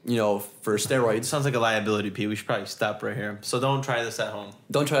 you know, for steroids. Sounds like a liability, Pete. We should probably stop right here. So don't try this at home.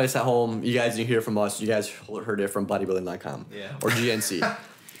 Don't try this at home. You guys didn't hear it from us. You guys heard it from bodybuilding.com or GNC.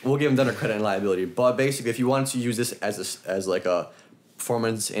 We'll give them better credit and liability. But basically, if you want to use this as like a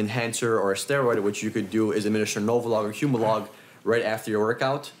performance enhancer or a steroid, what you could do is administer Novolog or Humalog right after your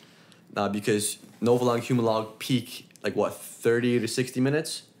workout, because Novolog and Humalog peak like 30 to 60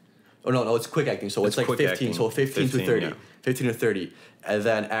 minutes. Oh no, it's quick acting, so it's like 15. Acting. So 15 to 30, yeah. 15 to 30, and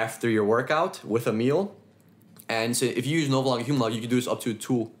then after your workout with a meal, and so if you use Novolog and Humalog, you can do this up to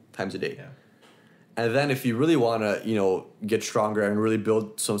 2 times a day. Yeah. And then if you really want to, you know, get stronger and really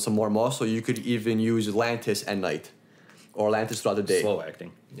build some more muscle, you could even use Lantus at night, or Lantus throughout the day. Slow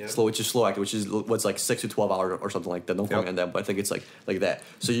acting. Yep. Slow acting, which is what's like 6 to 12 hours or something like that. Don't quote me on that, but I think it's like that.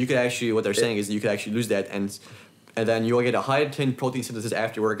 So you could actually, what they're saying is that you could actually lose that, and then you'll get a heightened protein synthesis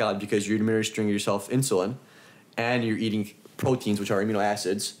after your workout because you're administering yourself insulin, and you're eating proteins, which are amino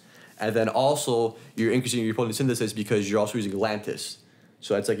acids, and then also you're increasing your protein synthesis because you're also using Lantus.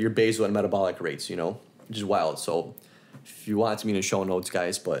 So that's like your basal and metabolic rates, you know, which is wild. So if you want to, me in the show notes,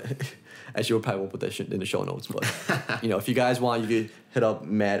 guys, but Actually, we'll probably won't put that shit in the show notes, but you know, if you guys want, you could hit up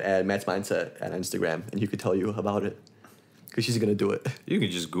Matt at Matt's Mindset at Instagram, and he could tell you about it. Because she's gonna do it. You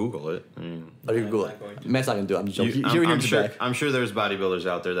can just Google it. I mean, or you can Google it. Matt's not gonna do it. I'm just joking. I'm sure there's bodybuilders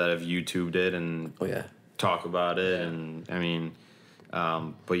out there that have YouTubed it and talk about it, and I mean,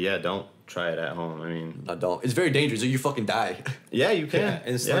 but yeah, don't try it at home. I mean, no, don't. It's very dangerous. You fucking die. Yeah, you can. Yeah,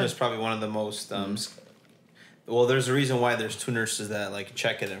 insulin is probably one of the most. Well, there's a reason why there's 2 nurses that like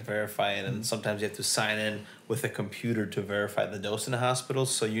check it and verify it, and sometimes you have to sign in with a computer to verify the dose in the hospital,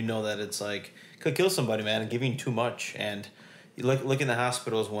 so you know that it's like could kill somebody, man, and giving too much. And you look in the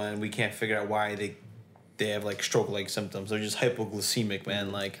hospitals when we can't figure out why they have like stroke-like symptoms. They're just hypoglycemic,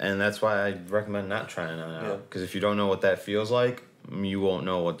 man. Like, and that's why I recommend not trying it out. Because if you don't know what that feels like, you won't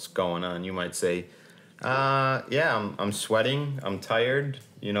know what's going on. You might say, I'm sweating, I'm tired,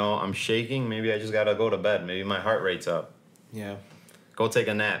 you know, I'm shaking. Maybe I just gotta go to bed. Maybe my heart rate's up. Yeah. Go take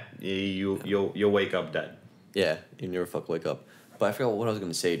a nap. You'll wake up dead. Yeah, you never wake up. But I forgot what I was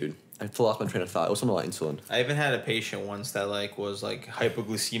gonna say, dude. I lost my train of thought. It was something about insulin. I even had a patient once that like was like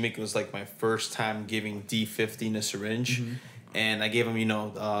hypoglycemic. It was like my first time giving D50 in a syringe, and I gave him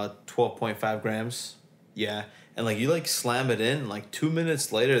 12.5 grams. Yeah, and like you like slam it in. Like 2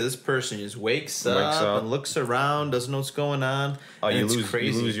 minutes later, this person just wakes up and looks around, doesn't know what's going on. Oh, and you it's lose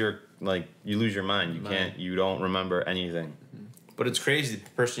crazy. you lose your mind. You don't remember anything. But it's crazy. The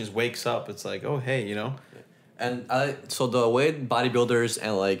person just wakes up. It's like, oh hey, you know. And so the way bodybuilders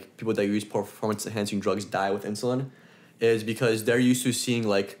and like people that use performance enhancing drugs die with insulin is because they're used to seeing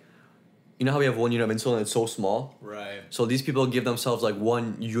like, you know how we have 1 unit of insulin, it's so small? Right. So these people give themselves like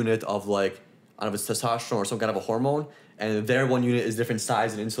 1 unit of like, I don't know if it's testosterone or some kind of a hormone, and their 1 unit is different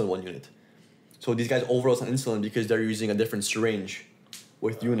size than insulin 1 unit. So these guys overdose on insulin because they're using a different syringe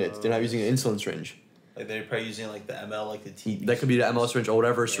with units. They're not using an insulin syringe. Like they're probably using like the ML, like the TB. That could be the ML syringe or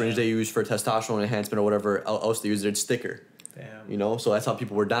whatever syringe they use for testosterone enhancement or whatever else they use. It's thicker. Damn. You know, so that's how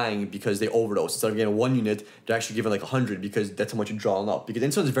people were dying because they overdosed. Instead of getting 1 unit, they're actually giving like 100 because that's how much you're drawing up. Because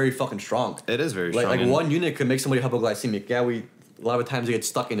insulin is very fucking strong. It is very strong. Like 1 unit could make somebody hypoglycemic. Yeah, a lot of times they get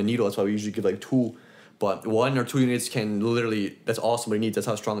stuck in the needle. That's why we usually give like 2. But 1 or 2 units can literally, that's all somebody needs. That's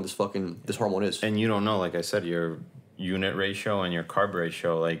how strong this hormone is. And you don't know, like I said, your unit ratio and your carb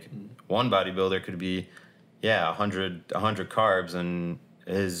ratio. Like one bodybuilder could be, 100 carbs, and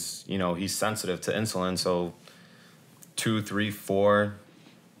he's sensitive to insulin. So 2, 3, 4,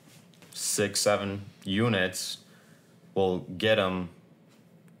 6, 7 units will get him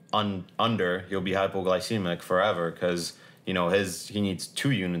under. He'll be hypoglycemic forever because he needs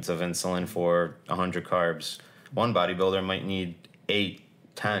 2 units of insulin for 100 carbs. One bodybuilder might need 8,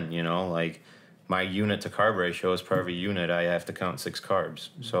 10. Like my unit to carb ratio is per every unit I have to count 6 carbs.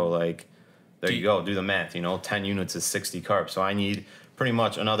 So like there you go, do the math. 10 units is 60 carbs. So I need pretty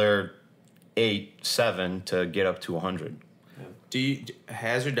much another 8, 7 to get up to 100.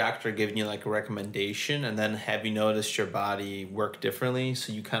 Has your doctor given you like a recommendation, and then have you noticed your body work differently?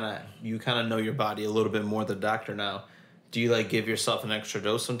 So you kind of know your body a little bit more than the doctor now. Do you like give yourself an extra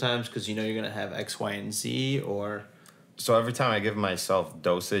dose sometimes because you're gonna have X, Y, and Z, or? So every time I give myself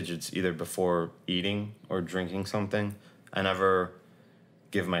dosage, it's either before eating or drinking something. I never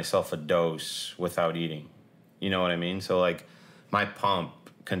give myself a dose without eating. You know what I mean? So like my pump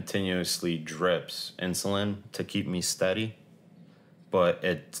continuously drips insulin to keep me steady, but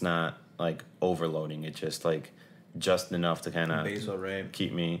it's not like overloading. It's just like just enough to kind of basal rate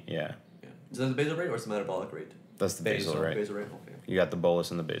keep me. Yeah. Is that the basal rate or is it the metabolic rate? That's the basal rate. Basal rate. Okay. You got the bolus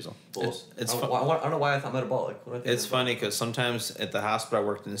and the basal. Bolus. I don't know why I thought metabolic. It's funny because sometimes at the hospital I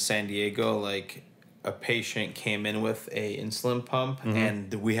worked in San Diego, like a patient came in with a insulin pump,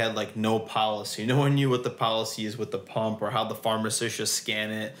 and we had like no policy. No one knew what the policy is with the pump or how the pharmacist should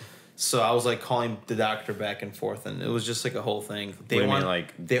scan it. So I was like calling the doctor back and forth, and it was just like a whole thing. They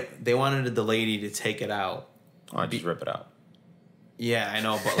wanted the lady to take it out. I just rip it out. Yeah, I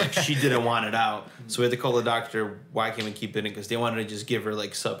know, but like she didn't want it out, so we had to call the doctor. Why can't we keep it in? Because they wanted to just give her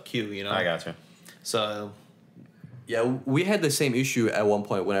like sub Q, I gotcha. So, yeah, we had the same issue at one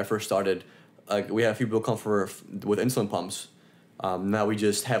point when I first started. Like we had a few people come with insulin pumps. Now we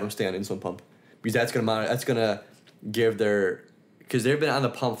just have them stay on insulin pump because that's gonna give because they've been on the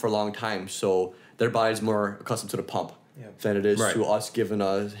pump for a long time, so their body's more accustomed to the pump than it is to us giving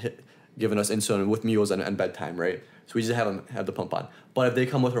us insulin with meals and bedtime, right? So we just have the pump on. But if they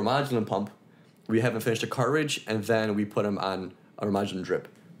come with a Remodulin pump, we haven't finished the cartridge, and then we put them on a Remodulin drip.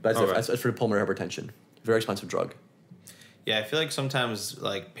 That's for pulmonary hypertension. Very expensive drug. Yeah, I feel like sometimes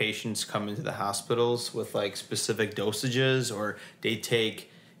like patients come into the hospitals with like specific dosages, or they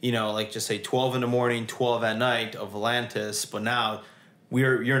take, like just say 12 in the morning, 12 at night of Volantis, but now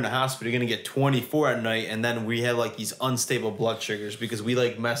you're in the hospital, you're gonna get 24 at night, and then we have like these unstable blood sugars because we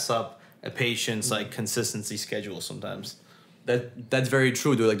like mess up a patient's like consistency schedule sometimes. That's very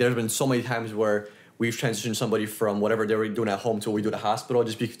true, dude. Like there's been so many times where we've transitioned somebody from whatever they were doing at home to what we do at the hospital,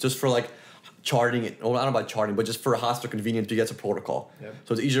 just for like charting it. Well, I don't know about charting, but just for a hospital convenience, because that's a protocol. Yep.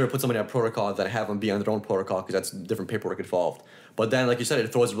 So it's easier to put somebody on a protocol than have them be on their own protocol because that's different paperwork involved. But then, like you said,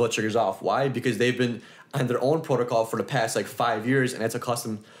 it throws the blood sugars off. Why? Because they've been on their own protocol for the past like 5 years, and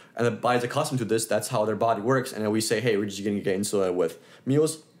and the body's accustomed to this. That's how their body works. And then we say, hey, we're just going to get insulin with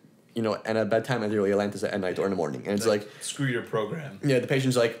meals, you know, and at bedtime, and really Atlantis at night or in the morning. And it's like screw your program. Yeah, the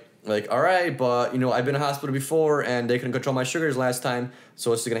patient's like, all right, but, you know, I've been in a hospital before, and they couldn't control my sugars last time,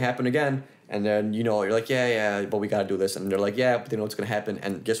 so it's going to happen again. And then, you know, you're like, yeah, but we got to do this. And they're like, yeah, but they know what's going to happen.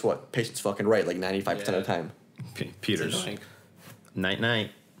 And guess what? Patient's fucking right, like 95% of the time. Peter's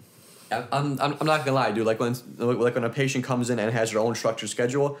night. I'm not gonna lie, dude. Like when a patient comes in and has their own structured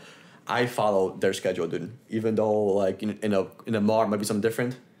schedule, I follow their schedule, dude. Even though like in a MAR might be something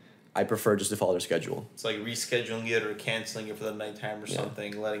different, I prefer just to follow their schedule. It's like rescheduling it or canceling it for the nighttime or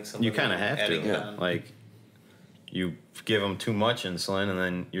something, letting somebody. You kind of have to. Like, you give them too much insulin, and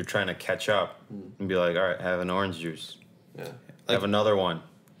then you're trying to catch up and be like, all right, have an orange juice. Yeah. Have another one.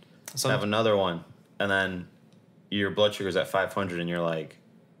 Have another one, and then your blood sugar's at 500, and you're like,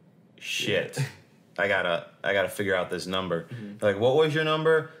 shit, I gotta figure out this number. Like, what was your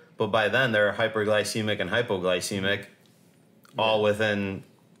number? But by then they're hyperglycemic and hypoglycemic, all within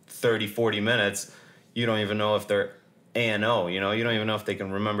 30, 40 minutes. You don't even know if they're A&O, you know? You don't even know if they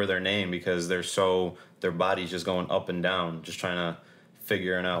can remember their name because their body's just going up and down, just trying to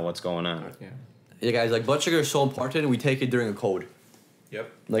figuring out what's going on. Yeah, guys, like blood sugar is so important, we take it during a code.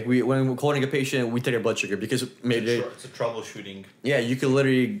 Yep. Like when we're coding a patient, we take their blood sugar because maybe it's a troubleshooting. Yeah, you could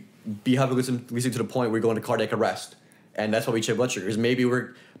literally be hypoglycemic to the point where you're going to cardiac arrest, and that's why we check blood sugar. Because maybe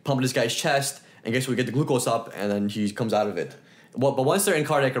we're pumping this guy's chest, and guess we get the glucose up, and then he comes out of it. Well, but once they're in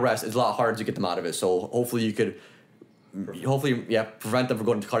cardiac arrest, it's a lot harder to get them out of it. So hopefully you could, prevent them from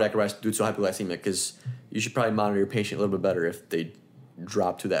going into cardiac arrest due to hypoglycemia. Because you should probably monitor your patient a little bit better if they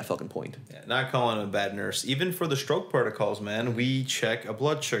drop to that fucking point. Yeah, not calling him a bad nurse. Even for the stroke protocols, man, we check a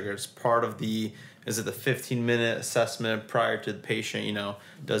blood sugar. It's part of the 15-minute assessment prior to the patient, you know,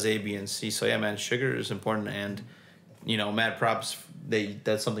 does A, B, and C. So yeah, man, sugar is important, and you know, mad props.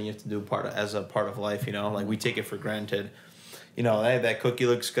 That's something you have to do as a part of life. You know, like we take it for granted. You know, hey, that cookie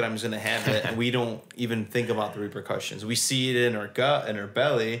looks good, I'm just gonna have it, and we don't even think about the repercussions. We see it in our gut and our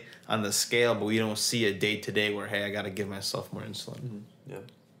belly on the scale, but we don't see it day to day where, hey, I gotta give myself more insulin. Mm-hmm. Yeah.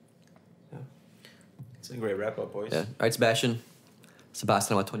 It's a great wrap up, boys. Yeah. All right, Sebastian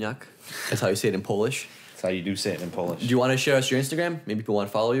Matoniak. That's how you say it in Polish. That's how you do say it in Polish. Do you want to share us your Instagram? Maybe people want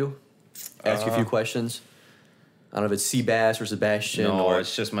to follow you. Ask you a few questions. I don't know if it's Seabass or Sebastian. No, or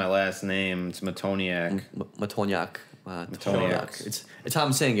it's just my last name. It's Matoniak. Matoniak. Matoniak. It's how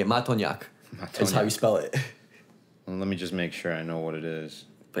I'm saying it. Matoniak. It's how you spell it. Well, let me just make sure I know what it is.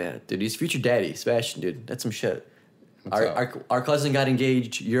 But yeah, dude, he's future daddy, Sebastian, dude. That's some shit. What's up? Our cousin got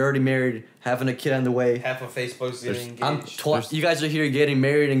engaged. You're already married, having a kid on the way. Half of Facebook's getting engaged. You guys are here getting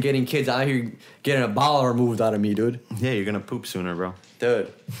married and getting kids. I'm here getting a bowel removed out of me, dude. Yeah, you're gonna poop sooner, bro.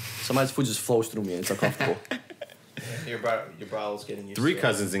 Dude, somebody's food just flows through me and it's uncomfortable. Your bowel's getting used 3 to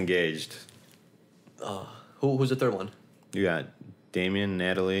cousins engaged. Who's the third one? You got Damien,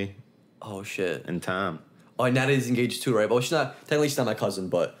 Natalie. Oh shit. And Tom. Oh, and Natalie's engaged too, right? Well, she's not my cousin,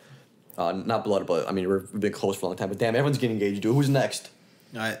 but not blood, but I mean we've been close for a long time. But damn, everyone's getting engaged, dude. Who's next?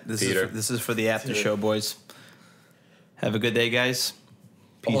 All right, this Peter. is for the after show, boys. Have a good day, guys.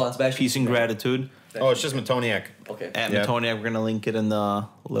 Hold on, Sebastian. Peace and gratitude. Oh, it's just Matoniak. Okay. At Matoniak, we're gonna link it in the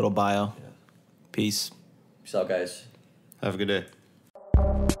little bio. Yeah. Peace. Peace out, guys. Have a good day.